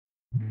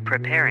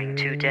Preparing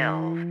to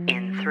delve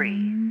in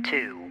 3,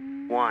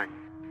 2, 1.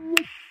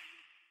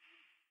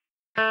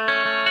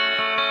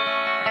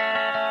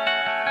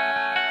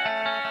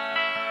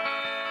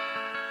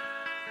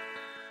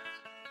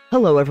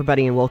 Hello,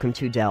 everybody, and welcome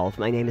to Delve.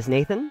 My name is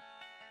Nathan.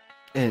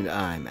 And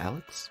I'm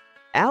Alex.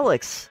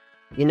 Alex,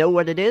 you know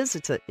what it is?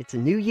 It's a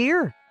new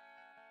year.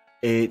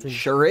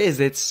 Sure is.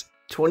 It's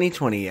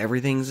 2020.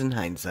 Everything's in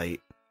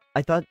hindsight.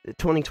 I thought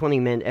 2020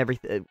 meant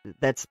everything.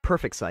 That's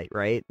perfect sight,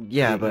 right?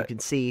 Yeah, but you can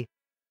see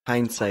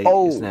hindsight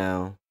is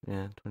now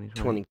 2020.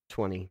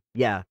 2020.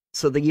 Yeah.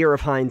 So the year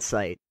of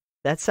hindsight.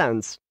 That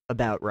sounds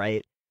about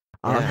right.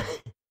 Yeah.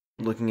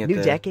 Looking at new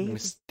the decade?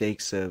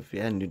 mistakes of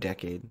new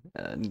decade.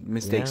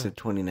 Mistakes of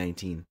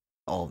 2019.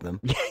 All of them.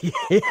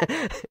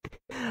 Yeah.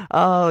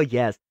 Oh,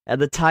 yes.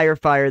 And the tire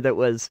fire that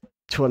was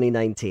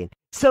 2019.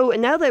 So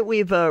now that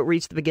we've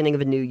reached the beginning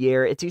of a new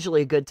year, it's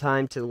usually a good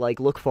time to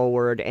look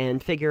forward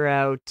and figure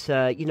out,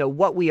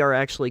 what we are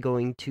actually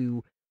going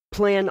to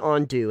plan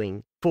on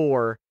doing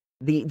for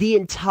the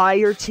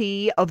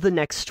entirety of the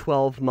next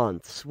 12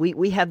 months.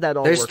 We have that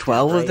all. There's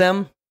 12 of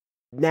them?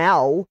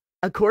 Now,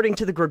 according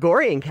to the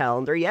Gregorian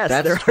calendar, yes.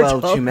 That's there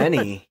 12 are too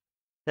many.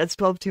 That's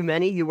 12 too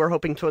many? You were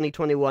hoping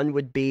 2021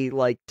 would be,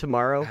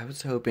 tomorrow? I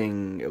was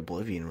hoping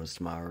Oblivion was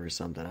tomorrow or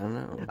something. I don't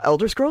know.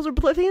 Elder Scrolls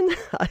Oblivion?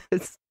 I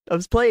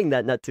was playing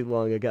that not too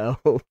long ago.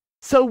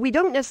 So we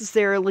don't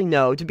necessarily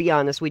know, to be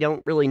honest, we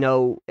don't really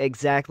know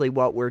exactly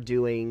what we're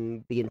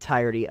doing the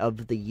entirety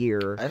of the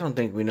year. I don't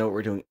think we know what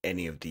we're doing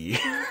any of the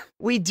year.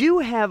 We do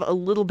have a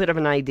little bit of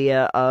an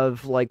idea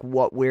of,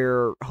 what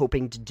we're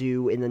hoping to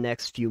do in the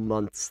next few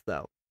months,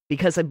 though.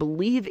 Because I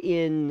believe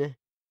in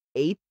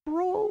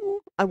April?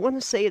 I want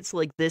to say it's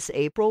this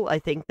April. I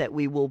think that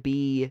we will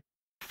be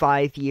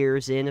 5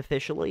 years in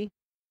officially.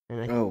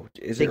 And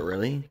is it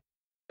really?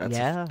 That's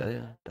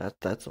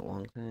that's a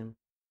long time.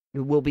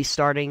 We'll be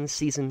starting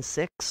season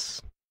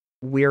 6.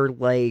 We're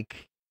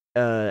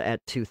at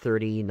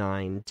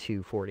 239,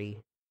 240,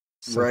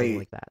 something right.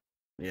 like that.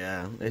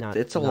 Yeah,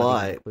 it's a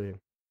lot.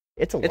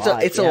 It's a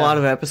lot. It's a lot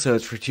of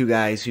episodes for two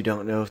guys who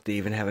don't know if they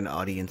even have an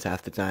audience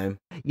half the time.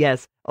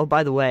 Yes. Oh,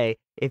 by the way,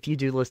 if you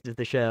do listen to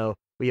the show,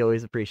 we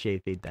always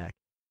appreciate feedback.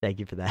 Thank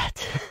you for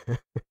that.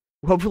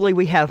 Hopefully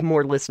we have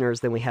more listeners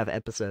than we have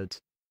episodes.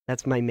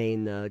 That's my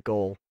main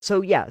goal.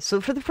 So yeah,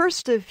 so for the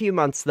first few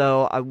months,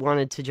 though, I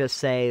wanted to just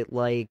say,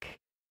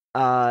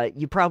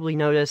 you probably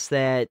noticed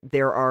that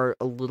there are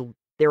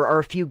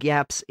a few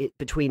gaps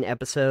between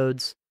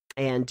episodes,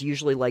 and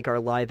usually, our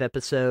live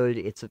episode,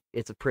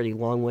 it's a pretty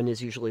long one,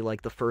 is usually,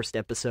 the first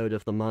episode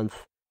of the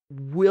month.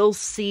 We'll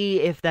see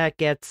if that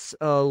gets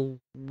a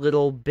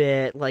little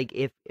bit,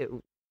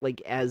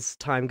 as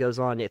time goes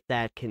on, if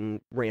that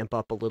can ramp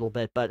up a little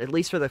bit, but at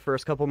least for the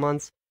first couple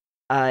months,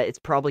 it's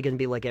probably going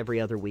to be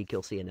every other week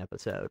you'll see an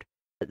episode.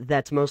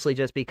 That's mostly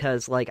just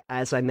because,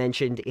 as I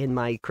mentioned in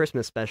my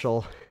Christmas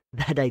special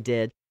that I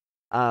did,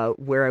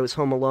 where I was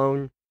home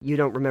alone, you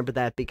don't remember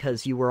that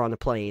because you were on a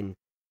plane.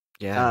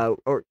 Yeah.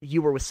 Or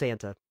you were with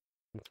Santa.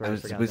 I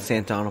was with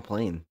Santa on a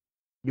plane.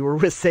 You were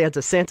with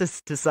Santa.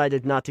 Santa's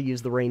decided not to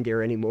use the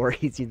reindeer anymore.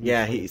 He's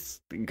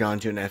gone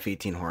to an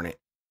F-18 Hornet.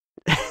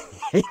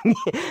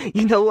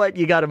 You know what?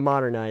 You gotta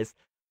modernize.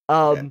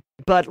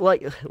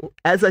 But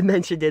as I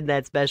mentioned in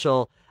that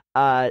special,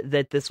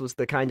 that this was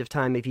the kind of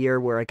time of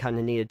year where I kind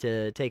of needed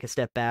to take a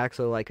step back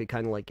so I could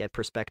kind of get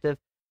perspective.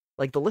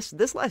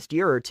 This last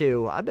year or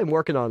two, I've been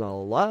working on a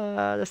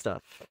lot of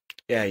stuff.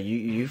 Yeah,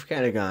 you've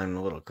kind of gone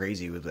a little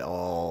crazy with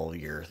all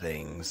your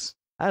things.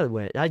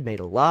 I'd made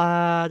a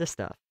lot of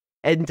stuff,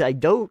 and I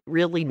don't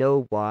really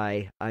know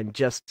why. I'm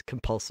just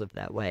compulsive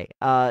that way.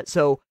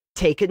 So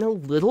taking a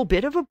little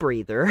bit of a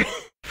breather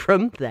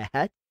from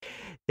that,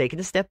 taking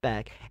a step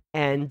back,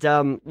 and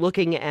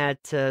looking at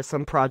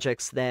some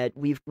projects that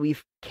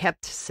we've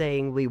kept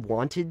saying we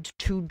wanted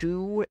to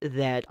do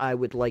that I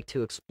would like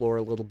to explore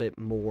a little bit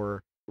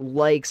more,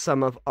 like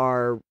some of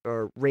our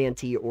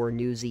ranty or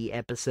newsy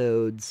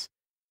episodes,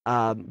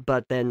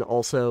 but then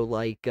also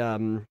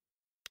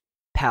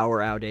power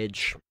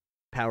outage,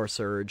 power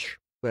surge,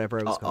 whatever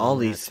I was calling all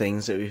these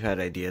things that we've had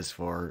ideas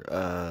for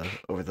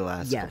over the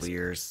last couple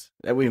years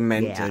that we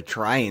meant to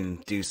try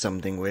and do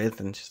something with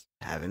and just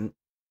haven't.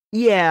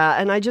 Yeah,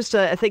 and I just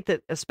I think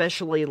that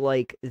especially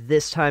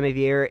this time of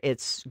year,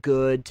 it's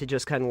good to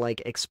just kind of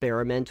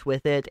experiment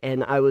with it.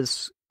 And I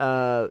was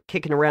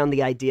kicking around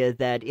the idea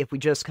that if we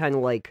just kind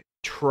of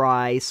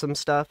try some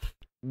stuff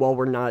while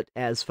we're not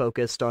as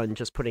focused on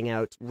just putting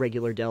out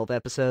regular Delve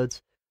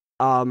episodes,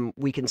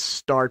 we can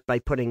start by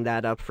putting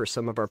that up for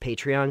some of our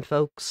Patreon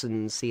folks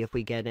and see if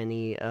we get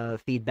any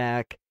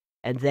feedback.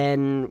 And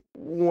then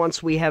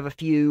once we have a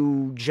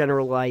few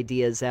general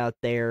ideas out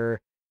there,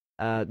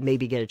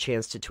 maybe get a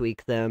chance to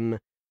tweak them,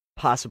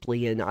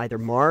 possibly in either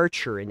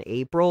March or in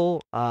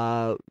April,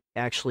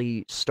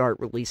 actually start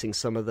releasing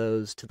some of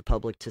those to the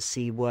public to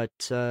see what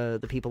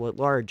the people at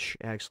large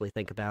actually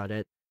think about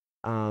it.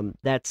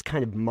 That's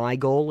kind of my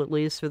goal, at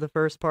least, for the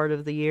first part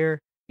of the year.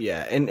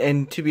 Yeah,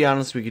 and to be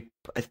honest,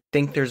 I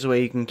think there's a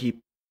way you can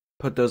keep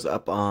put those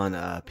up on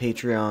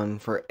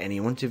Patreon for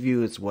anyone to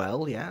view as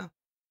well, yeah?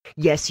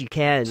 Yes, you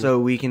can. So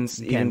we can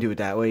even do it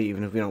that way,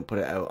 even if we don't put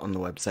it out on the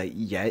website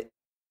yet.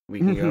 We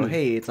can go,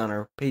 hey, it's on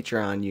our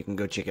Patreon. You can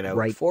go check it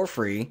out for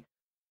free.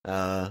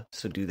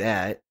 So do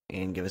that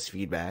and give us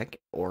feedback,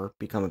 or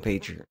become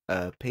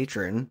a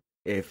patron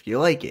if you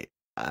like it.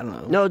 I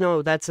don't know.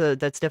 No, that's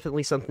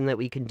definitely something that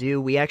we can do.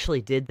 We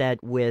actually did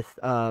that with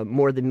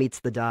More Than Meets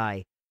the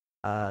Die.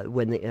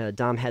 When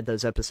Dom had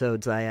those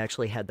episodes, I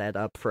actually had that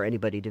up for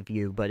anybody to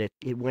view, but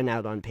it went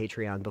out on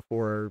Patreon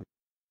before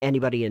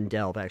anybody in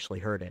Delve actually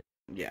heard it.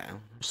 Yeah.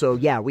 So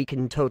yeah, we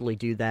can totally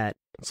do that.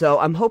 So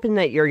I'm hoping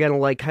that you're gonna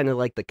like kind of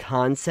like the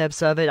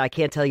concepts of it. I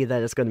can't tell you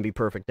that it's gonna be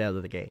perfect out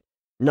of the gate.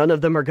 None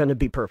of them are gonna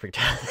be perfect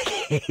out of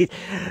the gate.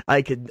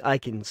 I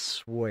can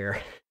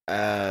swear.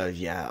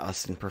 Yeah,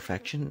 us in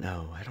perfection?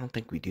 No, I don't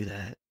think we do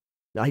that.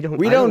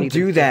 We don't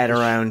do that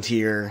around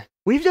here.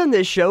 We've done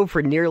this show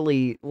for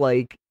nearly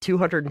like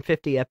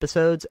 250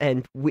 episodes,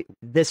 and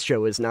this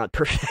show is not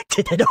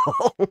perfected at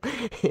all.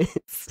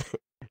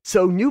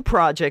 So new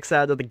projects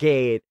out of the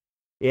gate,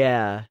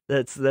 yeah,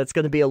 that's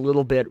going to be a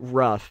little bit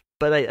rough.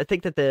 But I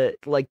think that the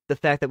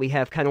fact that we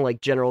have kind of like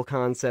general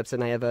concepts,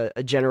 and I have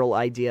a general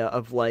idea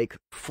of like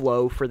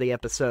flow for the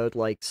episode,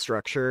 like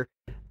structure,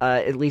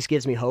 at least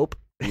gives me hope.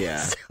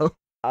 Yeah. So,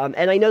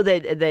 and I know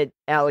that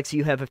Alex,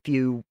 you have a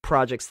few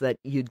projects that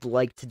you'd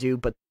like to do,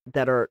 but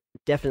that are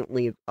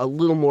definitely a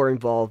little more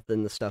involved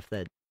than the stuff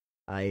that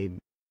I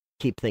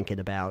keep thinking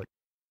about.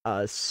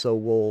 So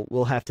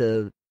we'll have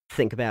to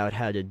think about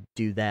how to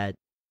do that.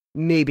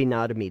 Maybe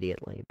not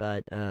immediately,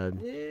 but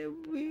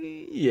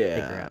maybe.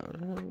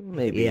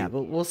 Yeah.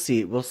 We'll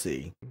see. We'll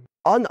see.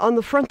 On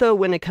the front though,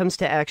 when it comes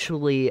to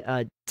actually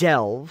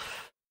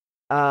Delve,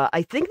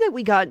 I think that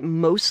we got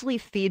mostly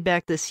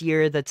feedback this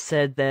year that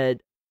said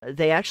that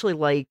they actually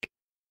like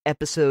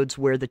episodes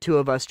where the two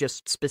of us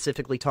just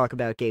specifically talk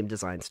about game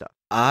design stuff.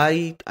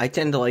 I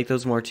tend to like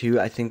those more too.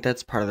 I think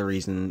that's part of the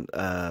reason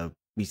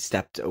we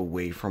stepped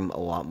away from a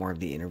lot more of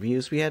the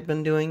interviews we had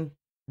been doing.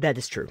 That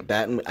is true.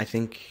 That, and I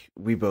think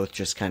we both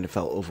just kind of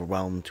felt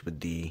overwhelmed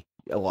with a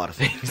lot of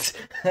things.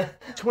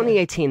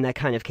 2018, that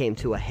kind of came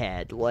to a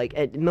head.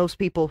 Like, most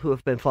people who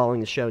have been following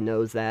the show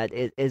knows that,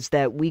 is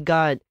that we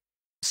got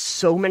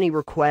so many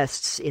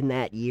requests in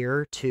that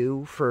year,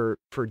 too, for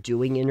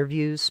doing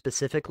interviews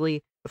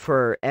specifically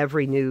for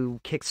every new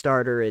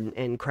Kickstarter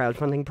and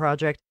crowdfunding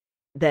project,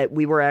 that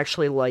we were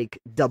actually, like,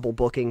 double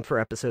booking for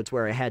episodes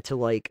where I had to,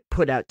 like,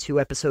 put out 2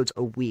 episodes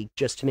a week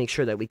just to make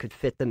sure that we could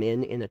fit them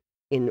in a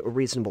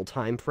reasonable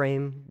time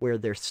frame where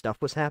their stuff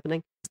was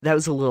happening. That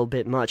was a little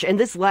bit much. And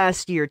this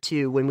last year,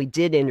 too, when we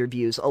did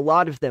interviews, a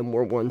lot of them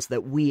were ones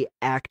that we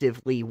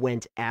actively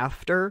went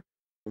after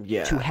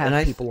to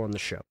have people on the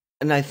show.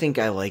 And I think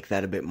I like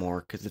that a bit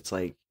more, because it's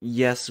like,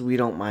 yes, we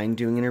don't mind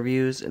doing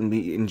interviews, and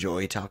we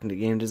enjoy talking to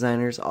game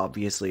designers.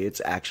 Obviously,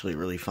 it's actually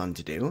really fun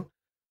to do.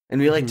 And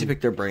we like to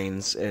pick their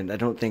brains, and I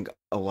don't think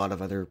a lot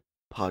of other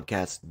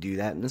podcasts do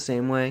that in the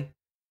same way.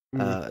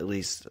 At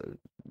least,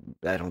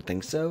 I don't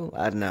think so.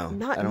 I don't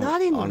know.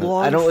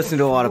 I don't listen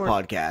to a lot of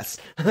podcasts.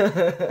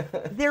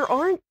 There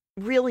aren't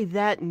really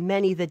that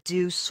many that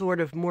do sort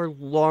of more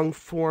long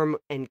form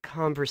and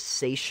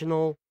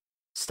conversational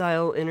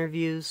style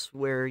interviews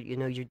where,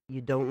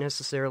 you don't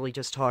necessarily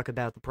just talk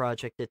about the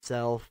project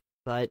itself.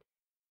 But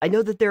I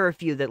know that there are a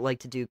few that like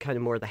to do kind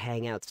of more the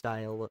hangout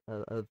style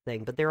of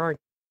thing, but there aren't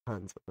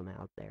tons of them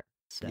out there.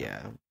 So.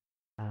 Yeah.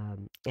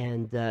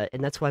 And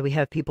that's why we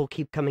have people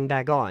keep coming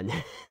back on.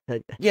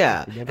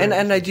 Yeah,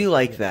 and I do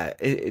like that.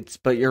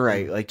 But you're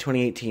right. Like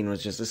 2018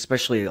 was just,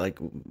 especially like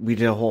we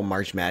did a whole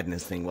March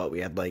Madness thing. We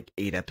had like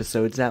 8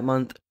 episodes that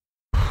month.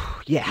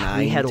 Yeah, 9,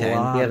 we had 10.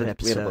 A lot of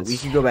episodes. We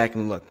could go back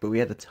and look, but we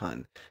had a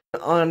ton.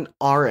 On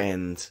our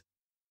end,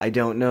 I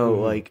don't know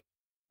like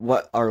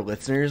what our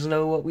listeners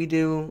know what we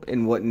do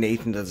and what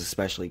Nathan does,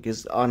 especially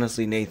because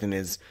honestly, Nathan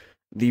is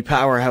the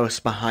powerhouse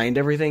behind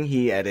everything.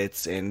 He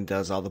edits and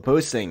does all the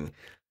posting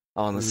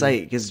on the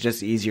site, because it's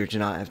just easier to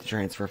not have to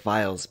transfer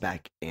files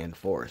back and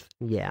forth.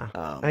 Yeah,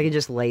 I can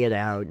just lay it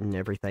out and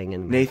everything.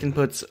 And Nathan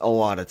puts a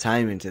lot of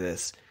time into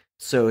this,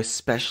 so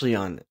especially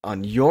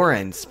on your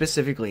end,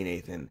 specifically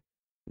Nathan,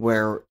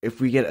 where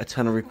if we get a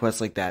ton of requests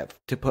like that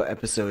to put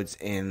episodes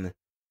in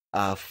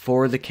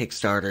for the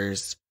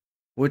Kickstarters,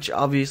 which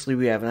obviously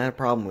we haven't had a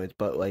problem with,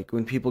 but like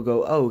when people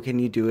go, oh, can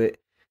you do it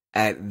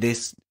at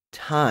this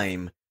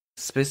time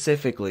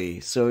specifically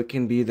so it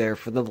can be there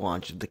for the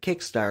launch of the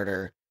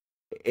Kickstarter,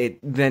 it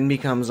then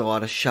becomes a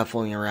lot of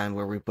shuffling around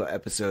where we put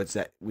episodes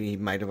that we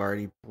might have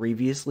already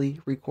previously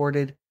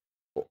recorded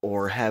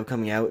or have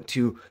coming out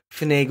to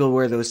finagle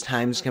where those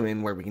times come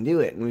in where we can do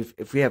it. And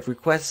if we have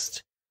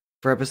requests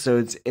for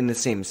episodes in the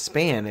same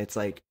span, it's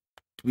like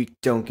we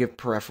don't give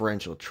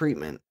preferential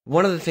treatment.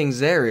 One of the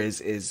things there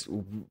is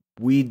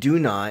we do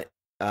not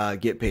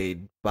get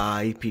paid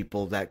by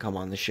people that come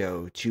on the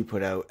show to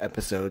put out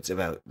episodes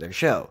about their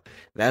show.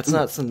 That's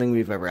not something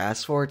we've ever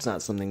asked for. It's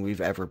not something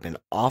we've ever been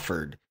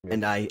offered.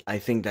 And I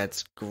think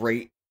that's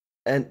great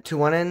and to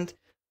one end,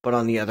 But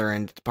on the other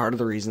end, part of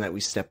the reason that we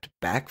stepped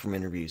back from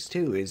interviews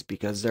too is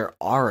because there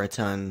are a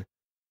ton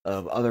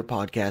of other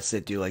podcasts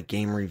that do like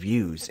game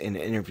reviews and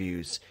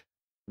interviews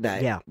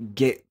that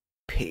get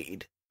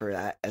paid for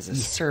that as a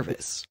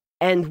service.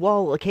 And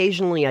while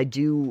occasionally I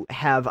do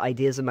have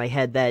ideas in my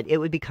head that it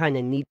would be kind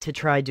of neat to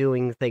try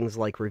doing things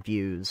like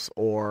reviews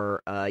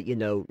or,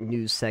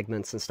 news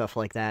segments and stuff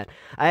like that,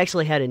 I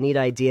actually had a neat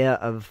idea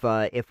of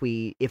if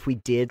we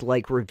did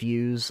like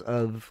reviews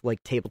of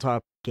like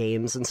tabletop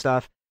games and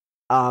stuff.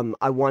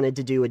 I wanted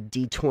to do a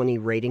D20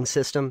 rating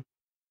system.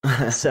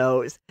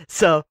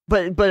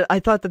 But I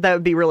thought that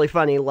would be really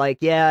funny. Like,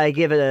 yeah, I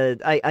give it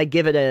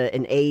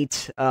an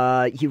 8.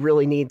 You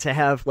really need to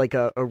have like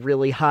a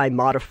really high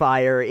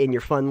modifier in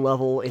your fun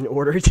level in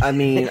order to. I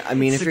mean,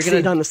 if you're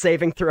gonna on the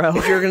saving throw,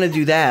 if you're gonna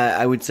do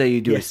that, I would say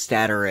you do a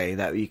stat array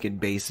that you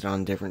could base it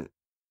on different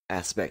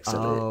aspects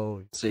of it.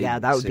 Oh, so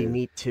that would be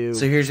neat too.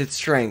 So here's its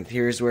strength.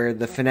 Here's where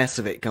the finesse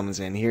of it comes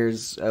in.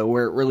 Here's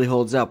where it really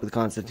holds up with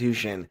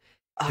Constitution.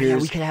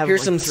 We could have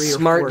here's like some 3 or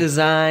smart 4.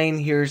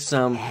 Here's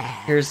some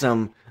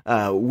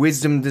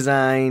wisdom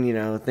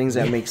design. Things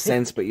that make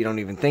sense but you don't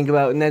even think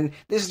about. And then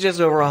this is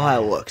just overall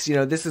how it looks.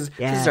 This is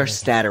our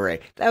stat array.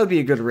 That would be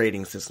a good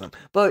rating system.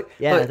 But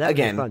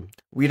again,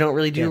 we don't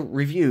really do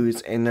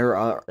reviews, and there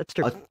are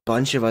a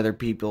bunch of other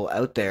people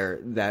out there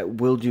that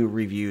will do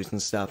reviews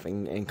and stuff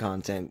and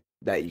content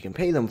that you can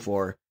pay them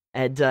for.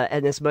 And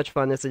as much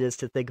fun as it is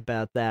to think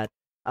about that,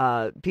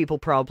 people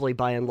probably,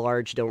 by and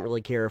large, don't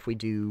really care if we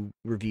do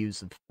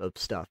reviews of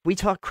stuff. We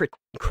talk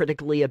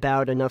critically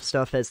about enough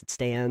stuff as it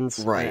stands.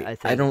 Right.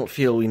 I don't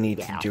feel we need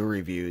to do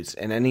reviews.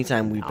 And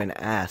anytime we've been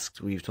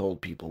asked, we've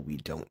told people we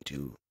don't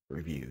do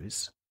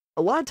reviews.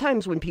 A lot of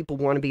times when people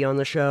want to be on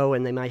the show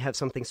and they might have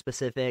something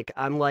specific,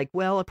 I'm like,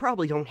 well, I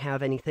probably don't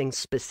have anything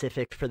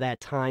specific for that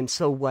time,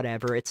 so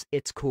whatever,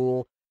 it's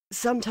cool.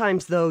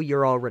 Sometimes, though,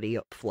 you're already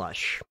up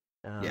flush.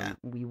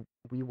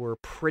 We were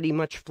pretty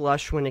much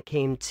flush when it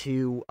came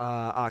to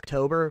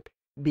October,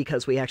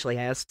 because we actually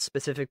asked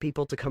specific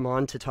people to come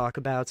on to talk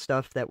about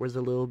stuff that was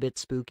a little bit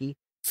spooky.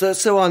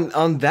 So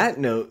on that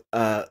note,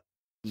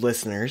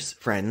 listeners,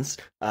 friends,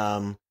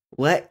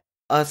 let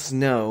us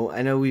know.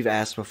 I know we've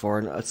asked before,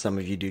 and some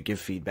of you do give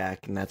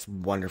feedback, and that's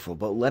wonderful.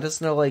 But let us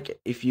know, like,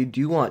 if you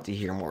do want to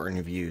hear more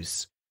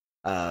interviews,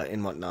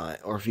 and whatnot,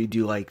 or if you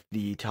do like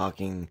the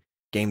talking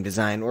game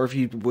design, or if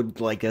you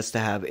would like us to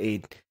have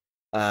a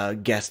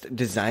guest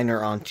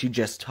designer on to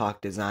just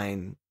talk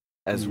design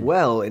as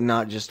well, and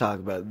not just talk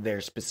about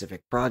their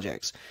specific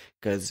projects,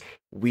 because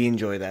we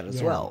enjoy that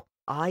as well.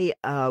 I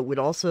would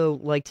also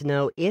like to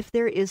know if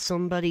there is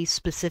somebody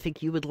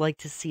specific you would like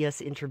to see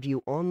us interview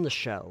on the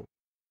show.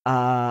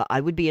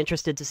 I would be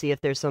interested to see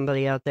if there's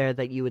somebody out there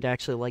that you would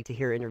actually like to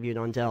hear interviewed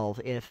on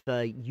Delve. If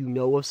you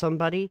know of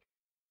somebody,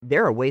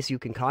 there are ways you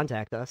can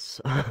contact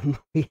us.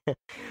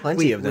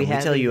 Plenty of them. We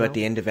tell you at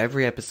the end of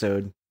every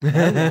episode.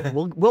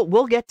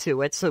 We'll get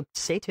to it, so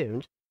stay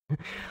tuned.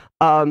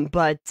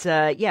 But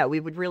we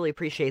would really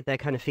appreciate that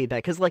kind of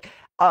feedback, because like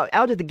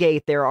out of the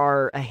gate, there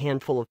are a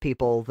handful of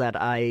people that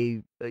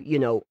I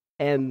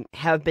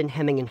have been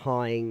hemming and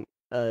hawing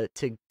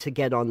to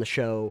get on the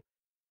show.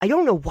 I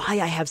don't know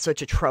why I have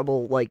such a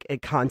trouble like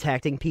at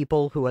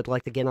people who I'd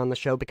like to get on the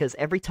show, because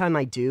every time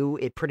I do,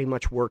 it pretty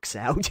much works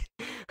out.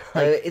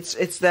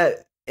 It's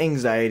that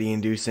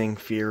anxiety-inducing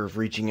fear of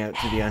reaching out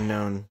to the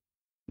unknown.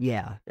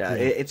 Yeah.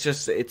 It's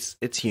just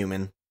it's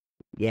human.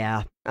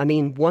 Yeah, I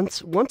mean,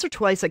 once or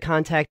twice I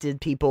contacted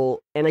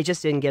people and I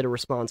just didn't get a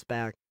response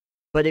back,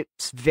 but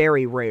it's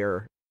very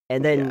rare.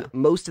 And then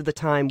most of the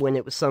time when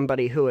it was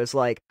somebody who was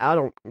like, I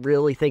don't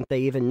really think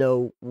they even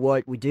know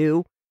what we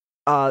do,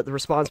 the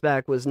response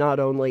back was not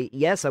only,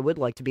 yes, I would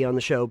like to be on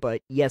the show,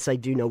 but yes, I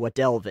do know what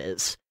Delve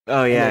is.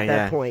 Oh, yeah, and at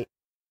that point,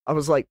 I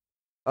was like,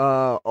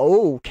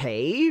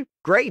 okay,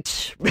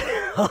 great.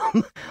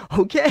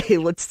 Okay,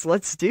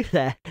 let's do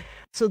that.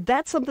 So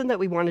that's something that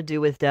we want to do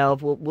with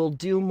Delve. We'll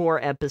do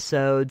more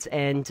episodes,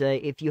 and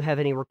if you have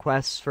any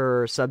requests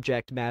for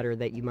subject matter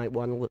that you might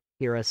want to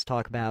hear us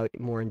talk about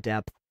more in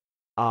depth,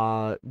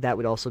 that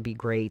would also be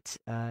great.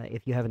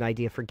 If you have an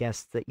idea for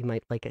guests that you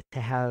might like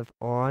to have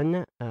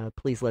on,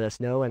 please let us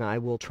know, and I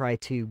will try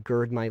to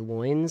gird my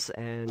loins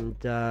and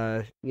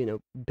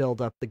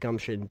build up the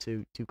gumption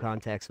to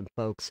contact some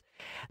folks.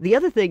 The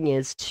other thing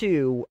is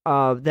too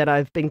that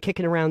I've been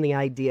kicking around the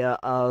idea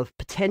of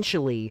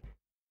potentially,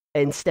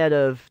 instead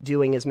of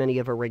doing as many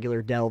of our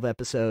regular Delve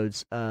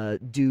episodes,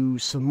 do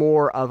some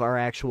more of our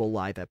actual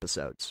live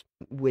episodes,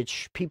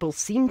 which people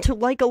seem to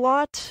like a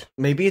lot.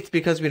 Maybe it's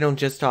because we don't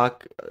just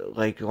talk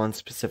like one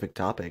specific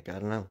topic. I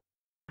don't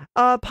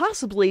know.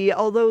 Possibly,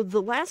 although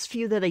the last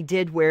few that I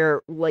did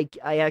where like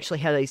I actually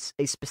had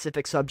a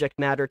specific subject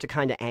matter to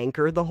kind of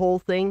anchor the whole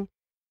thing,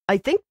 I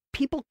think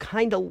people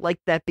kind of like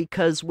that,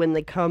 because when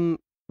they come,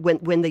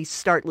 when they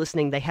start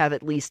listening, they have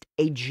at least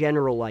a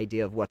general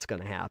idea of what's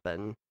going to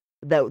happen.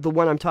 The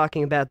one I'm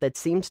talking about that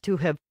seems to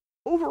have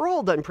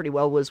overall done pretty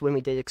well was when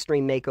we did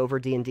Extreme Makeover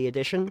D&D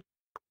Edition,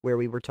 where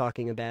we were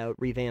talking about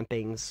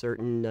revamping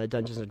certain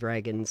Dungeons &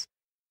 Dragons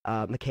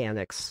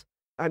mechanics.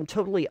 I'm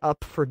totally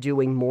up for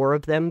doing more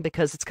of them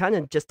because it's kind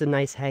of just a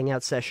nice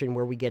hangout session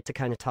where we get to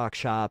kind of talk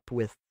shop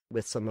with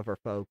some of our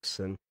folks.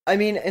 And I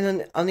mean, and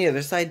then on the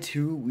other side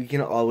too, we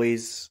can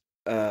always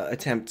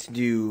attempt to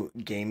do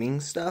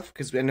gaming stuff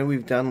because I know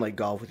we've done like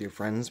golf with your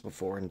friends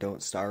before and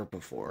Don't Starve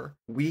before.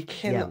 We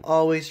can yeah,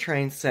 always try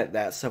and set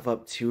that stuff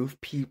up too if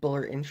people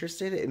are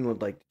interested and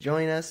would like to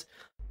join us.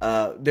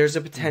 There's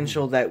a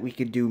potential that we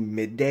could do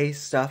midday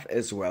stuff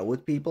as well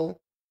with people.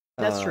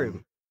 that's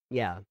true.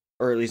 Yeah,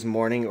 Or at least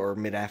morning or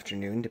mid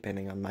afternoon,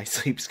 depending on my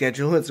sleep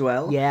schedule as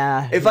well.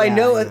 yeah. If I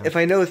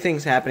know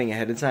things happening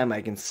ahead of time,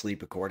 I can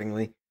sleep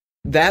accordingly.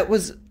 That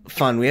was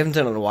fun. We haven't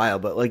done it in a while,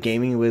 but like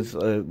gaming with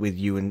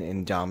you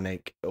and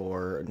Dominic,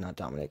 or not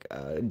Dominic,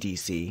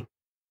 DC,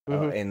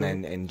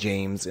 and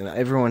James and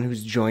everyone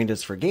who's joined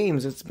us for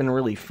games, it's been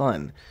really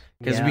fun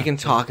because we can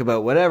talk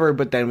about whatever,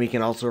 but then we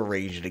can also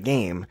rage at a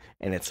game,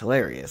 and it's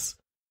hilarious.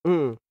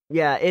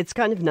 Yeah, it's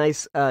kind of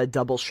nice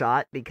double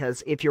shot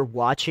because if you're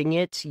watching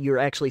it, you're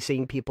actually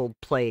seeing people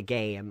play a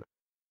game,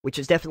 which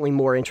is definitely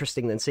more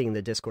interesting than seeing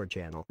the Discord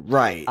channel.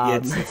 Right,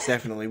 it's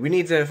definitely. We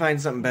need to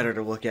find something better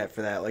to look at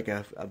for that, like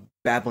a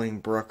babbling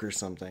brook or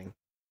something.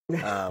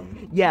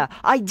 Yeah,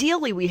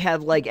 ideally we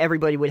have like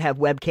everybody would have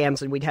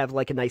webcams and we'd have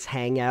like a nice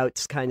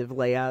hangouts kind of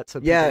layout. So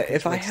yeah, could,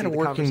 if I had a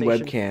working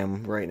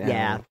webcam right now,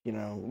 yeah, you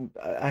know,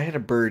 I had a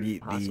bird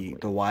eat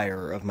the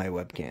wire of my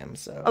webcam.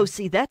 So oh,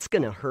 see, that's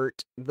gonna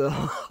hurt the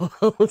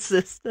whole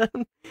system.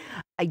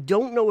 I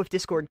don't know if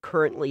Discord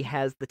currently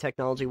has the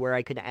technology where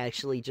I could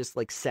actually just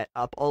like set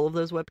up all of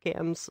those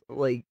webcams,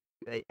 like,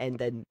 and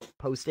then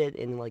post it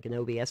in like an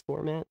OBS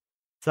format.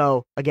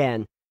 So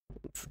again,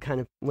 it's kind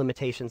of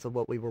limitations of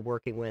what we were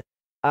working with.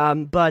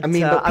 But I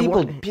mean,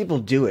 but people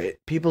do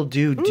it. People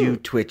do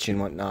Twitch and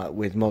whatnot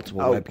with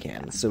multiple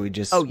webcams. So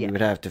we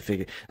would have to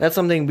figure. That's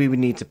something we would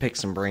need to pick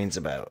some brains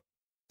about.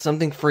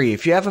 Something free.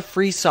 If you have a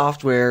free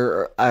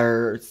software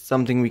or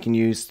something we can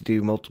use to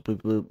do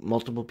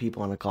multiple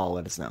people on a call,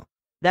 let us know.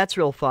 That's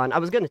real fun. I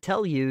was going to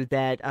tell you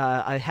that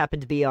I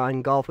happened to be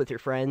on Golf with Your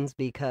Friends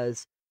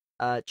because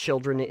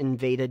children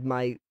invaded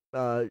my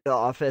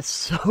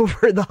office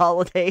over the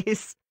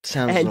holidays.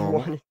 Sounds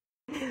normal.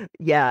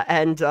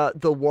 And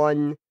the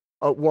one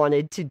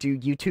wanted to do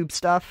YouTube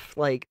stuff,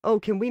 like, oh,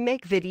 can we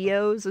make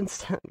videos and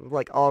stuff?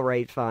 Like, all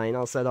right, fine,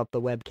 I'll set up the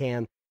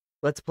webcam.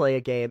 Let's play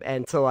a game.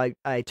 And so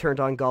I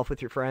turned on Golf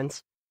with Your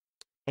Friends.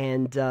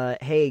 And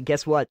hey,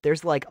 guess what?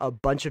 There's like a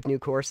bunch of new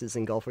courses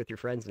in Golf with Your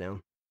Friends now.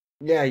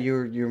 Yeah,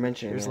 you're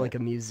mentioning there's like a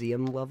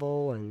museum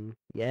level, and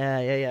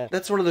yeah.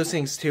 That's one of those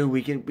things too.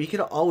 We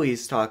could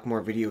always talk more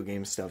video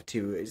game stuff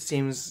too. It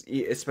seems,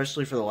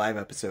 especially for the live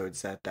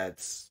episodes,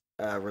 that's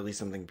really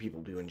something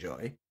people do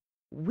enjoy.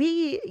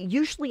 We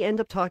usually end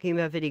up talking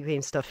about video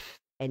game stuff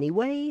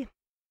anyway,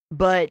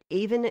 but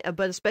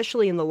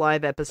especially in the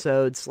live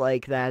episodes,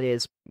 like that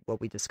is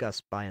what we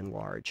discuss by and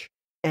large.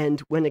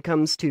 And when it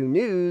comes to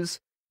news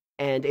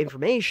and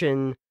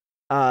information,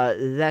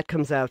 that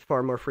comes out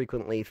far more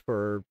frequently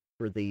for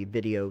the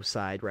video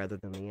side rather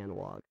than the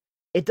analog.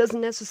 It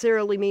doesn't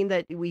necessarily mean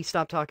that we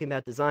stop talking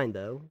about design,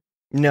 though.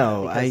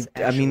 No,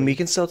 I mean, we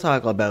can still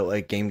talk about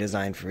like game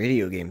design for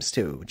video games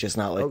too, just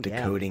not like the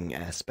coding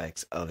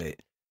aspects of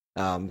it.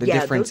 The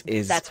difference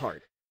is that's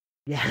hard.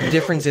 Yeah, the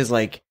difference is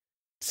like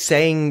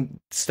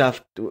saying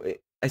stuff.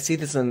 I see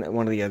this on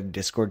one of the other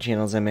Discord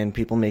channels I'm in.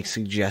 People make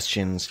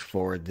suggestions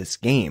for this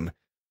game,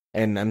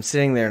 and I'm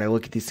sitting there and I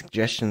look at these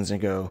suggestions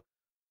and go,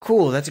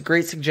 cool, that's a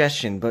great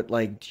suggestion, but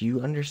like, do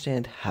you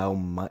understand how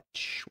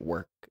much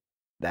work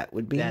that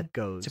would be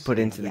to put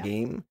into the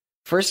game?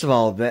 First of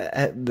all, that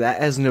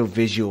has no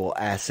visual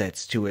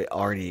assets to it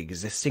already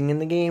existing in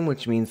the game,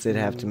 which means they'd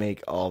have to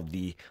make all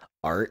the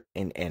art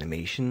and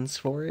animations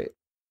for it.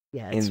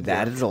 Yeah, and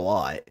that is a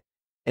lot.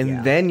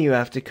 And then you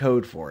have to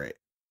code for it,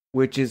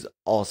 which is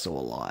also a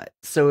lot.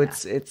 So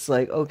it's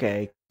like,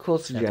 okay, cool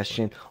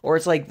suggestion. Or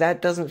it's like,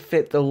 that doesn't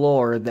fit the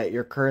lore that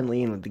you're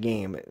currently in with the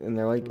game. And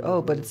they're like,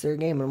 oh, but it's their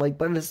game. And I'm like,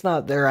 but it's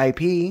not their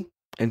IP.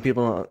 And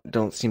people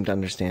don't seem to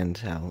understand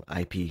how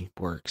IP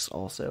works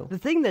also. The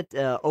thing that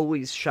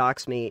always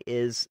shocks me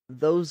is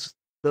those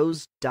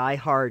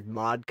diehard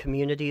mod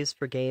communities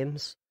for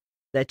games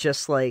that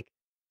just like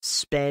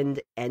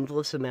spend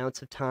endless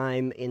amounts of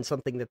time in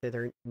something that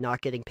they're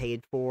not getting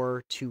paid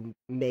for to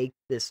make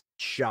this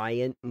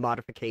giant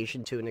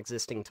modification to an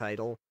existing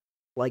title.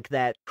 Like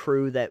that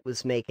crew that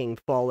was making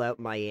Fallout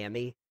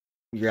Miami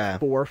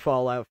for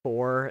Fallout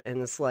 4,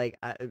 and it's like,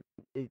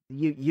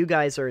 you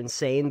guys are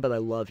insane, but I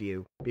love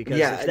you, because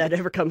if that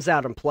ever comes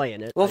out, I'm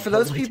playing it. Well, for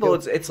those people,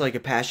 it's like a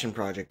passion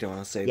project, I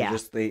want to say.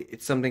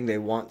 It's something they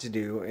want to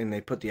do, and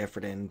they put the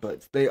effort in,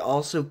 but they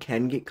also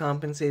can get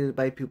compensated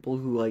by people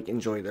who like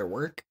enjoy their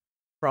work.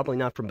 Probably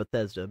not from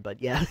Bethesda,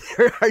 but yeah,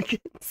 there are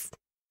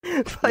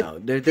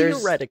but no,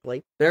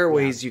 theoretically, there are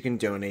ways you can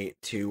donate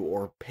to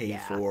or pay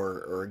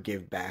for or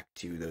give back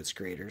to those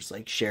creators,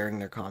 like sharing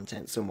their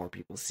content so more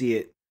people see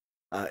it.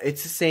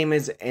 It's the same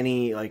as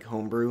any like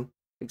homebrew,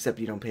 except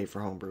you don't pay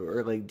for homebrew,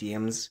 or like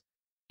DMs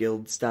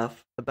guild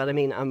stuff. But I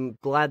mean, I'm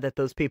glad that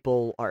those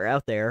people are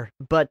out there.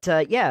 But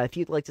yeah, if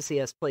you'd like to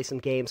see us play some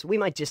games, we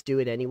might just do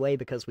it anyway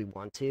because we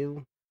want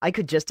to. I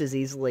could just as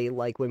easily,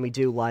 like when we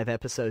do live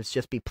episodes,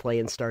 just be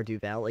playing Stardew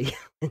Valley.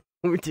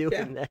 We're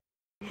doing that.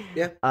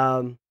 Yeah.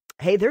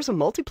 Hey, there's a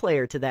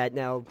multiplayer to that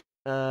now,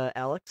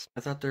 Alex.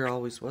 I thought there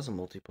always was a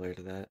multiplayer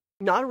to that.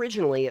 Not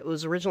originally. It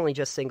was originally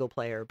just single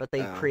player, but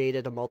they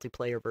created a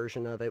multiplayer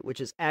version of it,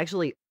 which is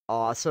actually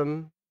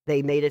awesome.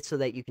 They made it so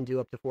that you can do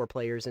up to 4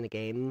 players in a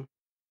game.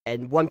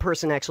 And one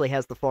person actually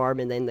has the farm,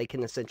 and then they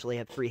can essentially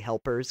have 3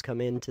 helpers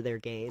come into their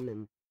game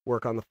and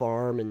work on the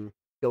farm and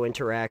go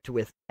interact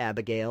with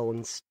Abigail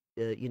and,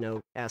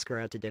 ask her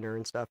out to dinner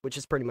and stuff, which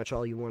is pretty much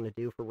all you want to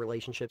do for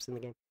relationships in the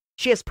game.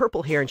 She has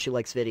purple hair and she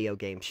likes video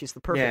games. She's the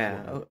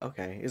perfect one. Yeah,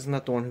 okay. Isn't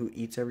that the one who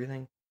eats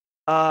everything?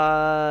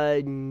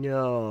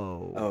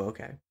 No. Oh,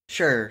 okay.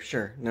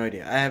 Sure. No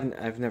idea.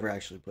 I've never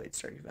actually played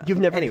Stardew Valley. You've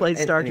never played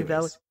Stardew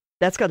Valley?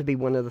 That's got to be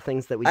one of the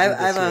things that we do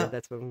this year.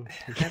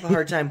 I have a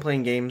hard time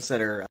playing games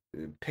that are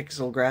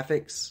pixel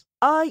graphics.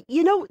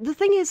 The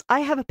thing is,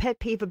 I have a pet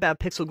peeve about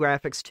pixel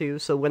graphics too,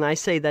 so when I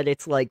say that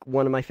it's like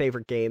one of my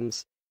favorite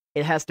games,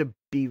 it has to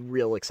be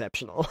real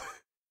exceptional.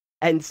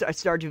 And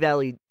Stardew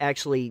Valley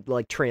actually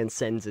like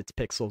transcends its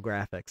pixel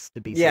graphics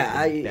to be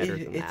something better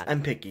than that.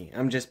 I'm picky.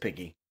 I'm just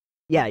picky.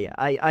 Yeah,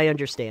 I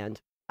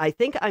understand. I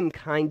think I'm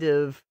kind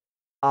of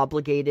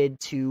obligated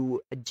to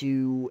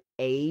do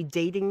a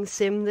dating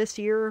sim this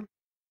year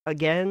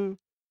again.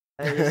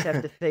 I just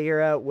have to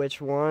figure out which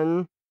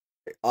one.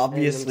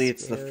 Obviously,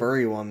 it's the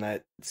furry one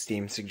that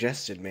Steam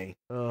suggested me.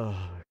 Oh,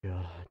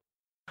 God.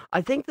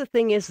 I think the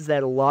thing is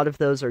that a lot of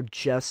those are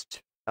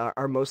just,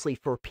 are mostly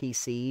for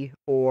PC,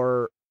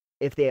 or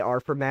if they are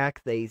for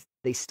Mac, they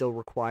still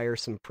require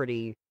some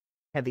pretty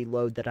heavy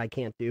load that I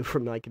can't do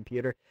from my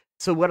computer.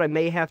 So what I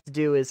may have to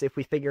do is, if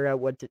we figure out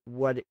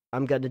what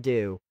I'm going to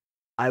do,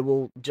 I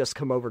will just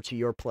come over to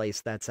your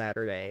place that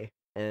Saturday,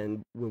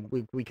 and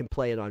we can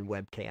play it on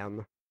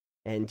webcam,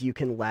 and you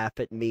can laugh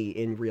at me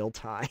in real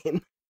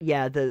time.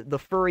 Yeah, the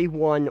furry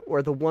one,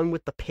 or the one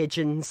with the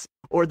pigeons,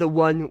 or the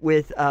one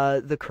with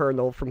the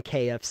Colonel from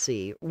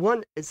KFC.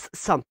 One is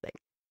something.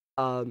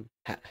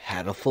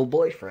 Hatful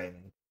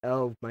Boyfriend.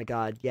 Oh my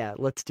God, yeah,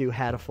 let's do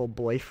Hatful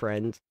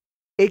Boyfriend.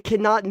 It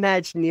cannot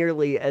match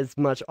nearly as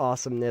much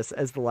awesomeness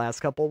as the last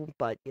couple,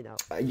 but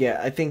Yeah,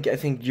 I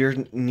think your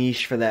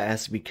niche for that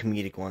has to be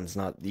comedic ones,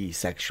 not the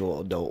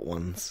sexual adult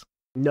ones.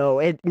 No,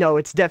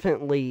 it's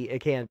definitely it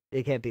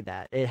can't be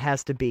that. It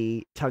has to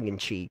be tongue in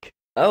cheek.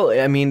 Oh,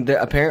 I mean,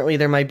 apparently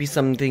there might be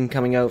something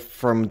coming out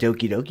from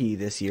Doki Doki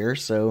this year,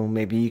 so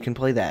maybe you can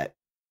play that.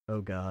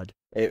 Oh God,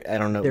 I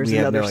don't know. There's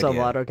another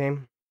sub-auto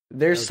game.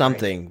 There's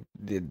something.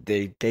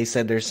 They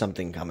said there's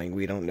something coming.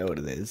 We don't know what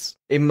it is.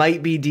 It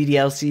might be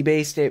DDLC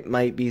based. It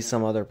might be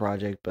some other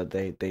project, but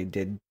they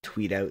did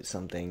tweet out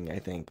something, I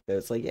think,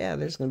 that's like, yeah,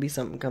 there's going to be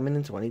something coming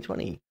in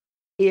 2020.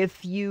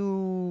 If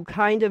you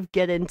kind of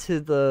get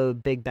into the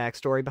big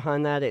backstory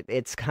behind that,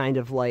 it's kind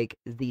of like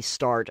the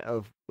start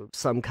of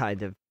some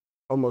kind of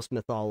almost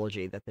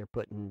mythology that they're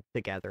putting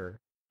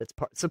together. That's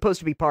supposed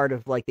to be part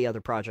of like the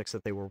other projects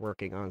that they were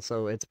working on.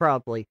 So it's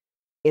probably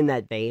in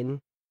that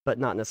vein, but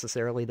not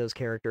necessarily those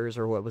characters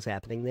or what was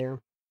happening there.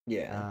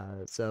 Yeah.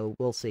 So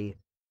we'll see.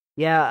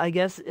 Yeah, I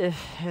guess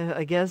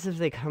if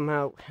they come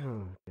out,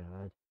 oh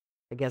God,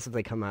 I guess if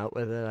they come out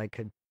with it, I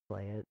could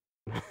play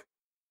it.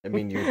 I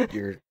mean,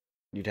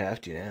 you'd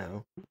have to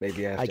now.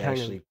 Maybe I have to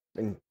actually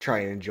try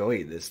and enjoy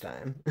it this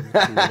time.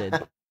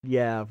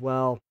 Yeah,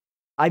 well,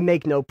 I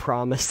make no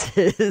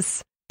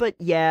promises. But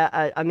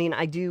yeah, I mean,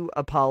 I do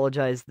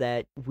apologize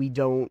that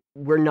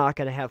we're not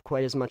going to have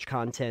quite as much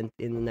content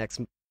in the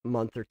next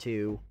month or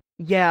two.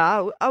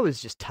 Yeah, I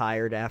was just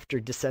tired after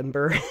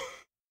December.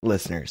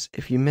 Listeners,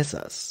 if you miss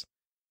us,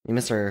 you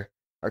miss our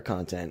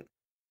content,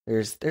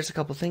 there's a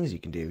couple things you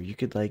can do. You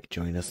could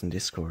join us in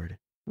Discord.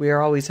 We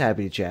are always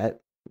happy to chat.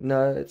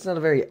 No, it's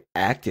not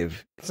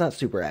it's not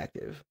super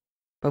active,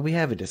 but we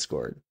have a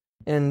Discord.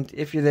 And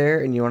if you're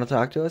there and you want to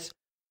talk to us,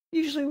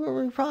 usually we'll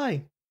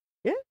reply.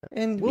 Yeah,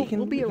 and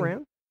we'll be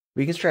around.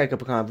 We can strike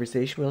up a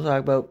conversation. We'll talk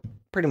about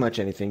pretty much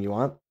anything you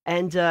want.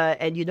 And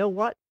you know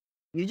what?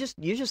 You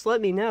just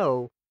let me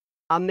know.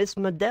 I miss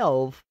my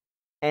delve,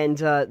 and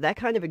that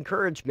kind of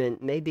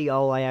encouragement may be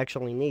all I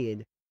actually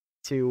need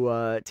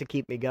to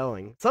keep me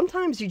going.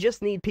 Sometimes you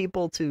just need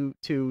people to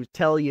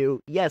tell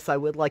you, yes, I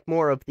would like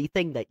more of the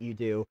thing that you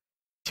do,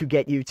 to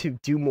get you to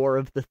do more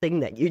of the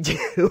thing that you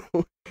do.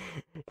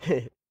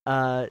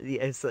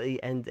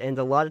 And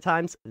a lot of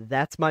times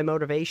that's my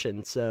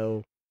motivation.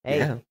 So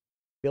hey,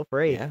 feel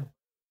free.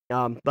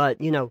 Yeah. But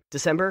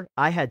December,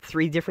 I had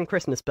 3 different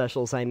Christmas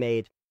specials I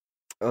made.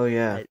 Oh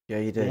yeah, yeah,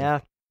 you did. Yeah.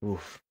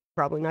 Oof.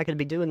 Probably not going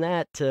to be doing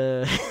that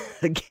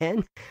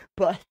again,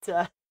 but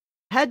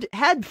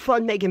had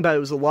fun making. But it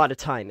was a lot of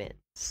time in.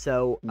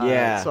 So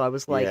so I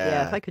was like,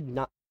 if I could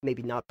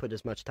not put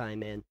as much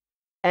time in,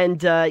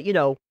 and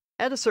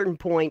at a certain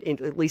point,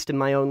 at least in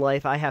my own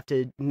life, I have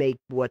to make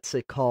what's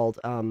it called,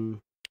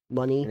 money.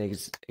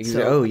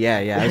 Oh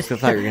yeah. I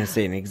thought you were going to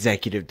say an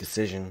executive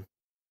decision.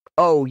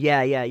 Oh,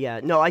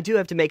 yeah. No, I do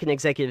have to make an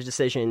executive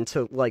decision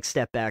to, like,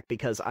 step back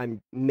because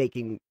I'm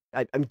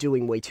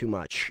doing way too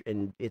much,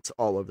 and it's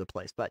all over the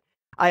place. But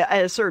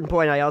at a certain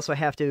point, I also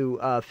have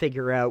to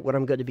figure out what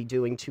I'm going to be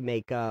doing to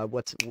make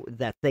what's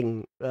that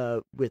thing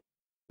with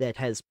that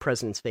has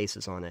presidents'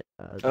 faces on it.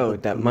 Oh, The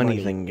that money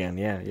money. thing again.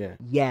 Yeah, yeah.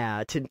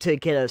 Yeah, to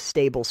get a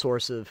stable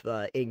source of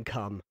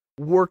income.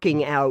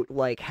 Working out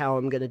like how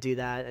I'm gonna do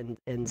that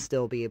and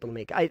still be able to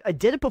make. I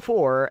did it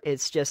before.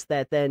 It's just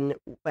that then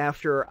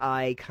after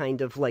I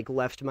kind of like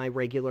left my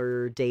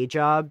regular day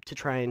job to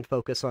try and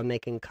focus on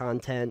making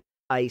content,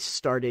 I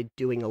started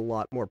doing a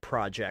lot more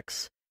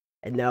projects.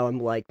 And now I'm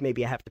like,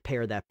 maybe I have to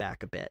pare that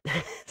back a bit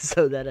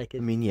so that I I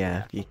can. mean,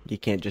 yeah, you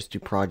can't just do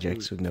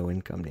projects with no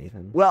income,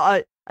 Nathan. Well,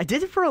 I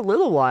did it for a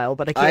little while,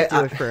 but I can't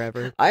do it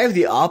forever. I have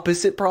the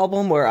opposite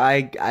problem where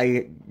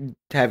I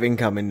have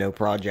income and no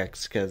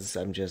projects because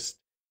I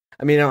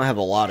mean, I don't have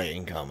a lot of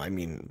income. I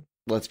mean,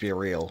 let's be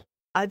real.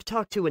 I've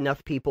talked to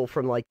enough people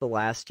from like the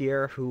last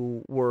year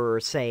who were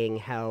saying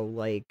how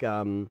like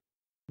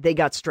they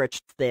got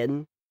stretched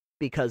thin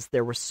because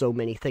there were so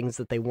many things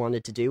that they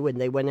wanted to do and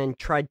they went and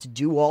tried to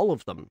do all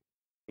of them.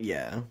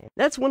 Yeah.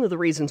 That's one of the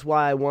reasons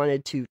why I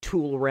wanted to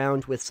tool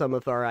around with some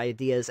of our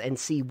ideas and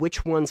see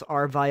which ones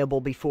are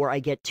viable before I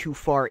get too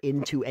far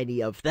into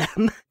any of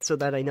them so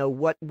that I know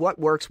what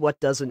works,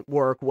 what doesn't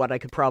work, what I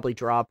could probably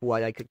drop,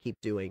 what I could keep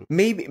doing.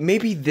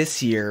 Maybe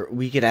this year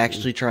we could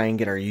actually try and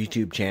get our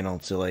YouTube channel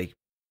to like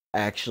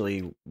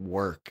actually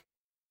work.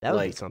 That would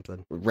like be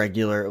something.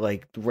 regular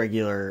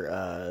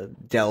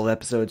delve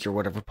episodes or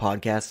whatever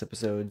podcast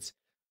episodes.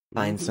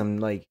 Find some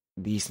like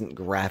decent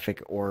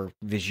graphic or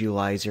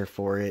visualizer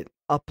for it.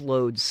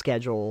 Upload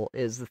schedule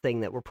is the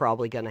thing that we're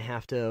probably going to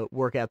have to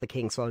work out the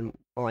kinks on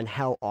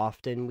how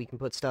often we can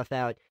put stuff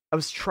out. I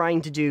was trying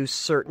to do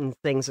certain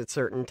things at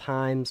certain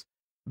times,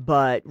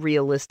 but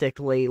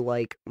realistically,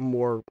 like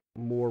more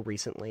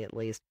recently at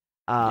least,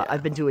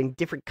 I've been doing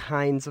different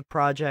kinds of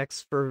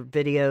projects for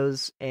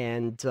videos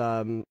and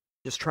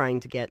just trying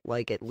to get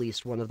like at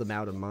least one of them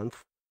out a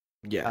month.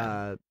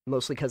 Yeah.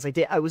 Mostly because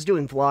I was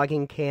doing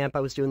vlogging camp, I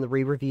was doing the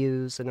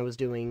re-reviews, and I was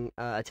doing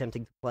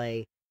attempting to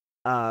play,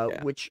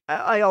 which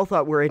I all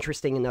thought were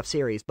interesting enough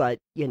series, but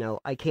you know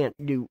I can't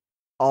do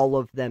all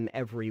of them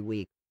every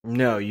week.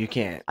 No, you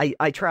can't.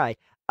 I try,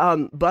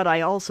 but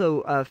I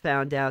also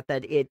found out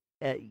that it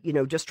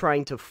just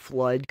trying to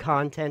flood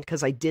content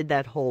because I did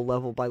that whole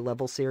level by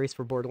level series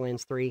for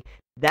Borderlands 3.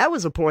 That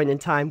was a point in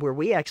time where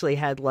we actually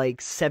had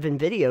like 7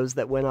 videos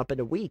that went up in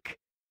a week.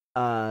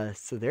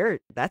 So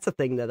that's a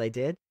thing that I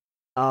did.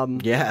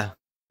 Yeah.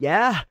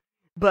 Yeah,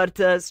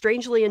 but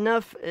strangely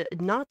enough,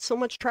 not so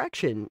much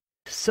traction.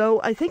 So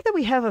I think that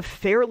we have a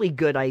fairly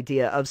good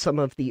idea of some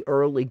of the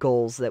early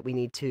goals that we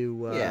need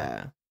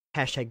to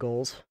hashtag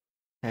goals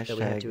that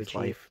we have to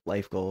achieve.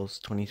 Life goals,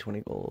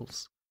 2020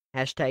 goals.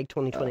 Hashtag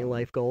 2020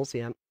 life goals,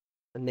 yeah.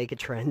 And make it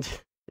trend.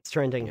 It's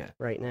trending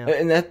right now.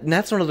 And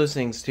that's one of those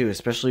things too,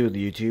 especially with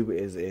YouTube,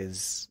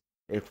 is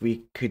if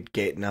we could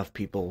get enough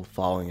people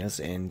following us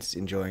and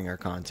enjoying our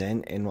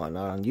content and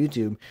whatnot on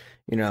YouTube,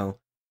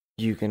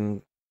 you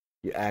can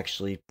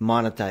actually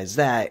monetize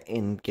that,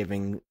 and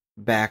giving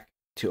back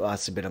to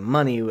us a bit of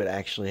money would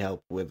actually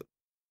help with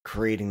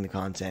creating the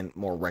content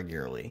more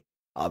regularly,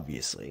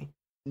 obviously.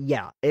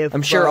 Yeah.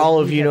 I'm sure all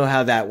of you know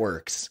how that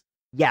works.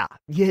 Yeah,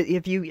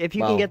 if you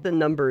can get the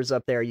numbers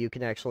up there, you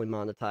can actually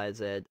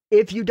monetize it.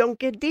 If you don't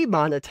get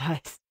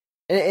demonetized.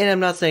 And I'm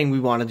not saying we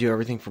want to do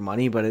everything for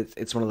money, but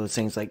it's one of those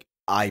things like,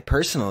 I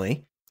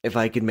personally, if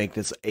I could make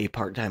this a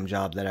part-time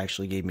job that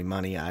actually gave me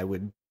money, I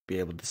would be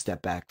able to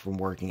step back from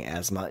working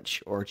as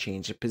much or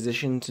change a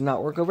position to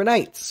not work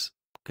overnights,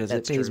 because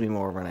it pays me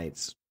more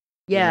overnights.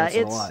 Yeah,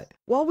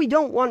 while we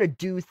don't want to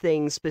do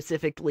things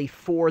specifically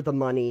for the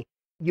money,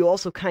 you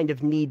also kind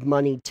of need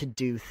money to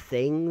do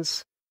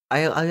things.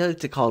 I like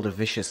to call it a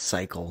vicious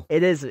cycle.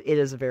 It is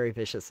a very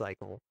vicious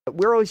cycle.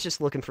 We're always just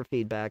looking for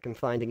feedback and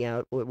finding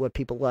out what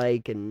people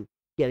like and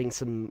getting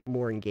some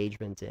more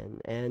engagement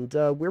in. And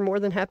we're more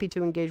than happy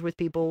to engage with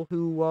people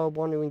who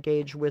want to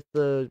engage with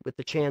the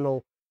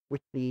channel,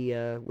 with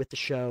the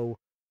show,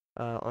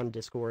 on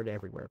Discord,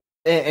 everywhere.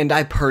 And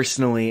I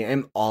personally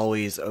am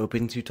always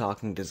open to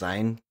talking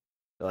design.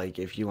 Like,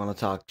 if you want to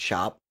talk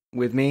shop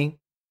with me,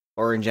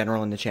 or in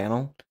general in the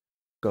channel,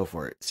 go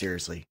for it.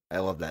 Seriously, I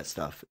love that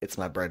stuff. It's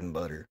my bread and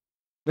butter.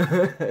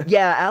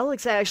 Yeah,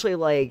 Alex actually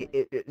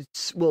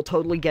will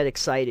totally get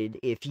excited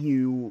if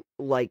you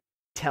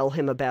tell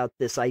him about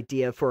this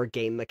idea for a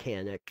game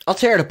mechanic. I'll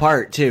tear it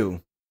apart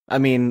too. I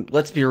mean,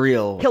 let's be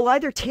real. He'll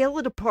either tear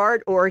it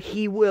apart or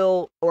he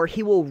will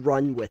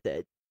run with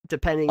it,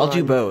 depending on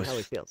do both. How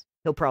he feels.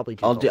 He'll probably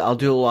do both. I'll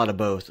do a lot of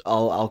both.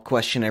 I'll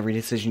question every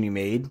decision you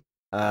made.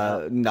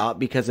 Not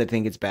because I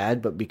think it's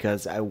bad, but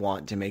because I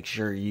want to make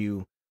sure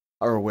you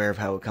are aware of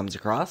how it comes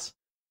across.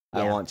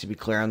 Yeah. I want to be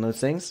clear on those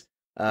things.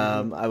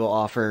 I will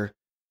offer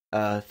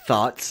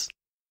thoughts.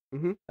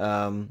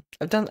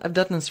 I've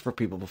done this for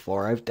people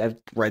before. I've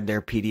read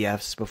their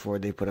PDFs before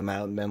they put them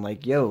out and been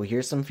like, "Yo,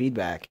 here's some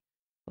feedback.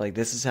 Like,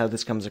 this is how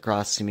this comes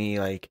across to me.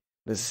 Like,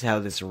 this is how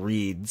this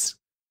reads.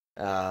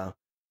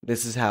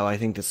 This is how I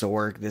think this will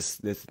work. This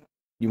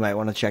you might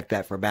want to check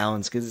that for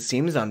balance because it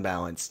seems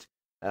unbalanced,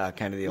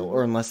 kind of deal.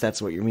 Or unless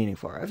that's what you're meaning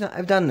for.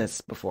 I've done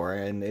this before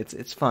and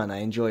it's fun. I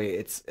enjoy it.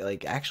 It's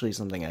like actually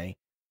something I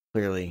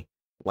clearly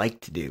like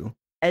to do.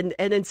 And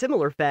in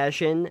similar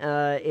fashion,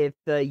 if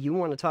you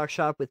want to talk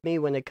shop with me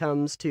when it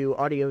comes to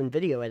audio and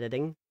video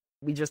editing,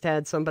 we just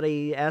had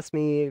somebody ask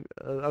me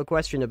a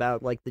question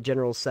about like the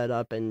general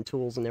setup and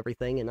tools and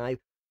everything, and I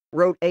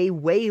wrote a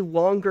way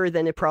longer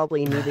than it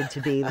probably needed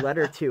to be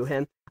letter to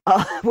him,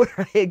 where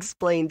I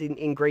explained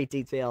in great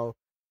detail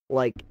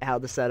like how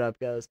the setup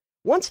goes.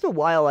 Once in a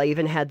while, I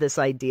even had this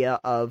idea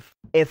of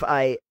if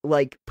I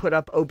like put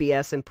up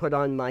OBS and put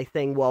on my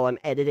thing while I'm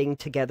editing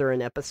together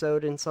an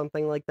episode and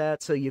something like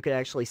that, so you could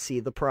actually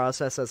see the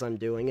process as I'm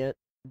doing it.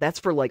 That's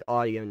for like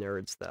audio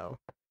nerds, though.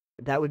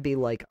 That would be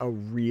like a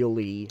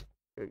really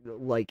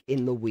like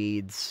in the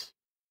weeds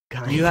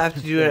kind. You have to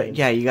do thing. it.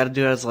 Yeah, you got to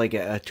do it as like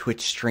a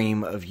Twitch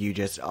stream of you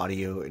just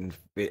audio and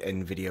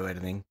video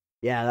editing.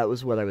 Yeah, that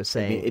was what I was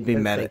saying. It'd be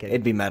meta. Thinking.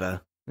 It'd be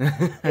meta.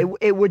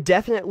 It would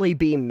definitely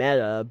be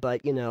meta,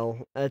 but you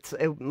know,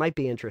 it might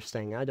be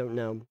interesting. I don't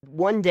know.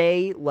 One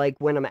day, like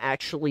when I'm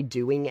actually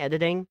doing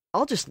editing,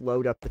 I'll just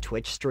load up the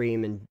Twitch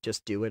stream and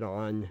just do it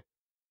on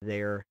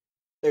there.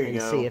 There you and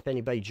go. See if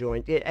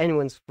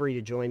anyone's free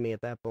to join me at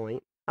that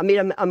point. I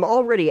mean, I'm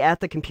already at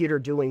the computer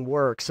doing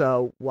work,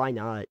 so why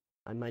not?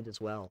 I might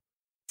as well.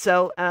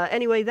 So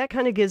anyway, that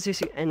kind of gives you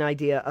an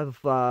idea of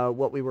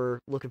what we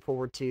were looking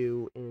forward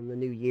to in the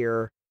new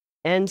year.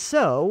 And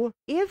so,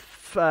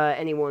 if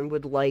anyone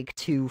would like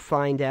to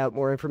find out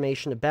more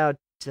information about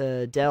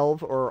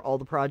Delve or all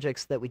the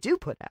projects that we do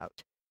put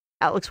out,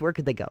 Alex, where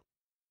could they go?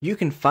 You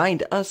can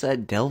find us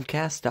at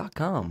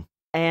delvecast.com.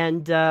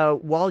 And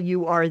while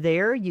you are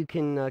there, you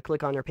can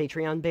click on our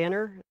Patreon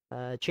banner.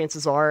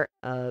 Chances are,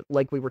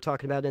 like we were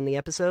talking about in the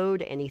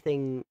episode,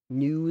 anything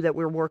new that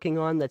we're working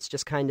on that's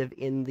just kind of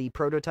in the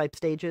prototype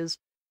stages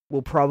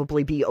will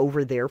probably be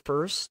over there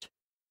first.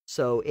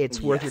 So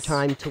it's worth your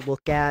time to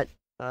look at.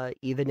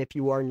 Even if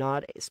you are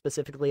not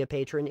specifically a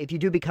patron. If you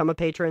do become a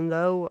patron,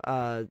 though,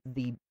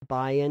 the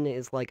buy-in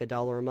is like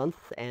 $1 a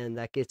month, and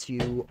that gets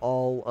you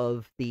all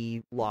of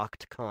the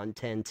locked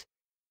content.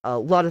 A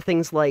lot of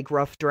things like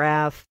rough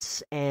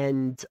drafts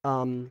and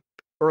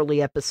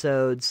early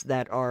episodes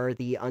that are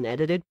the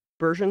unedited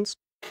versions.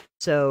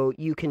 So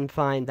you can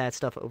find that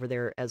stuff over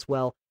there as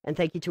well. And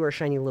thank you to our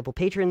shiny little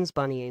patrons,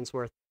 Bonnie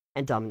Ainsworth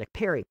and Dominic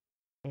Perry.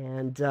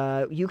 And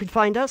you can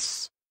find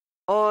us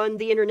on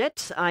the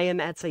internet. I am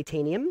at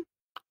Satanium.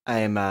 I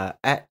am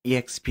at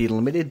EXP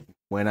Limited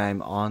when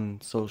I'm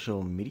on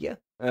social media.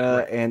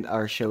 And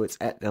our show is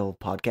at Delve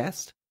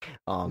Podcast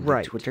on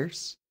the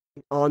Twitters.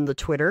 On the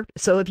Twitter.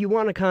 So if you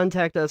want to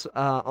contact us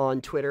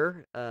on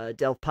Twitter,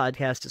 Delve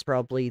Podcast is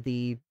probably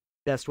the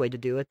best way to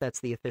do it. That's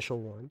the official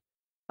one.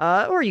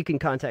 Or you can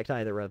contact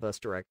either of us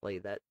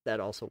directly. That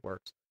also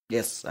works.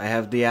 Yes, I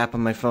have the app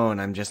on my phone.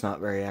 I'm just not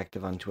very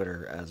active on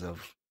Twitter as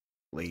of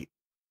late.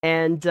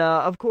 And,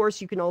 of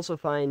course, you can also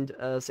find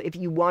us, if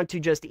you want to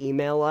just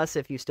email us,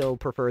 if you still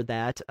prefer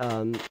that,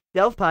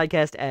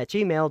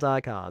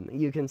 delvepodcast@gmail.com.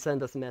 You can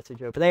send us a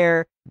message over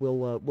there,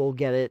 we'll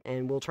get it,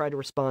 and we'll try to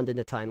respond in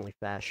a timely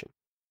fashion.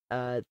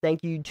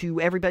 Thank you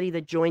to everybody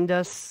that joined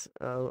us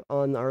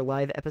on our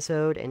live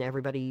episode, and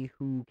everybody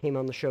who came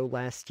on the show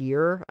last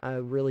year. I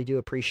really do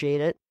appreciate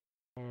it,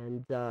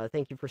 and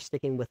thank you for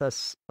sticking with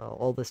us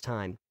all this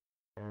time.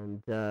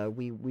 And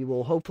we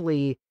will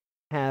hopefully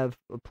have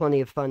plenty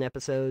of fun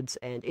episodes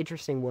and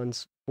interesting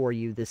ones for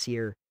you this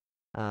year.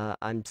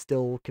 I'm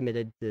still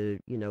committed to,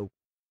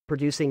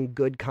 producing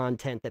good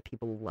content that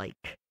people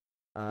like.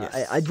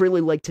 Yes. I'd really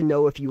like to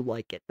know if you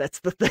like it. That's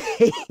the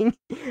thing.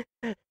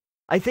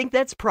 I think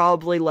that's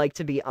probably, like,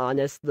 to be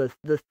honest, the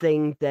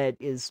thing that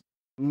is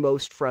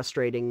most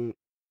frustrating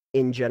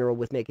in general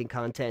with making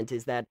content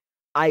is that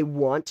I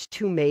want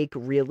to make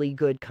really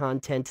good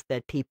content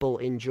that people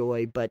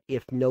enjoy, but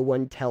if no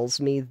one tells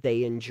me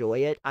they enjoy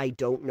it, I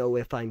don't know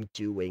if I'm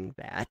doing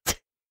that.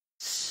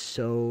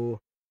 So,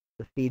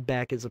 the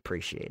feedback is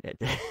appreciated.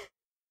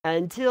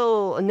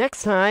 Until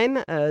next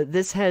time,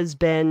 this has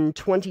been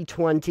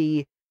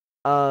 2020,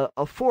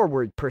 a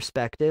forward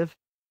perspective.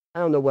 I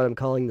don't know what I'm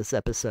calling this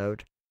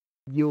episode.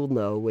 You'll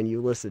know when you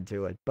listen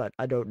to it, but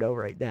I don't know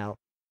right now.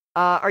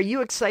 Are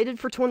you excited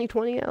for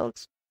 2020,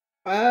 Alex?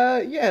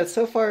 Yeah,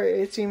 so far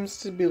it seems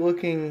to be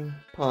looking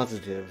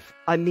positive.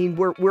 I mean,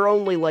 we're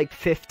only like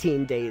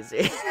 15 days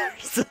in.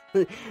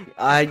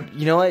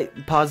 You know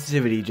what?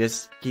 Positivity,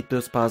 just keep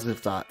those positive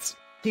thoughts.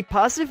 Keep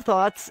positive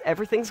thoughts,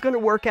 everything's gonna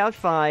work out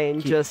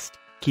fine,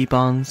 keep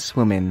on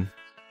swimming.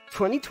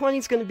 2020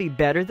 is gonna be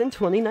better than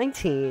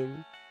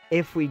 2019,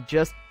 if we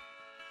just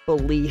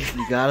believe.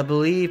 You gotta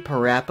believe,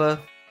 Parappa.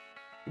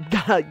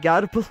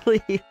 Gotta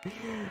believe.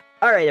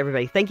 Alright,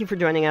 everybody, thank you for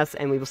joining us,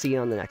 and we will see you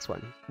on the next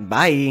one.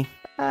 Bye.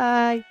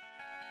 Bye.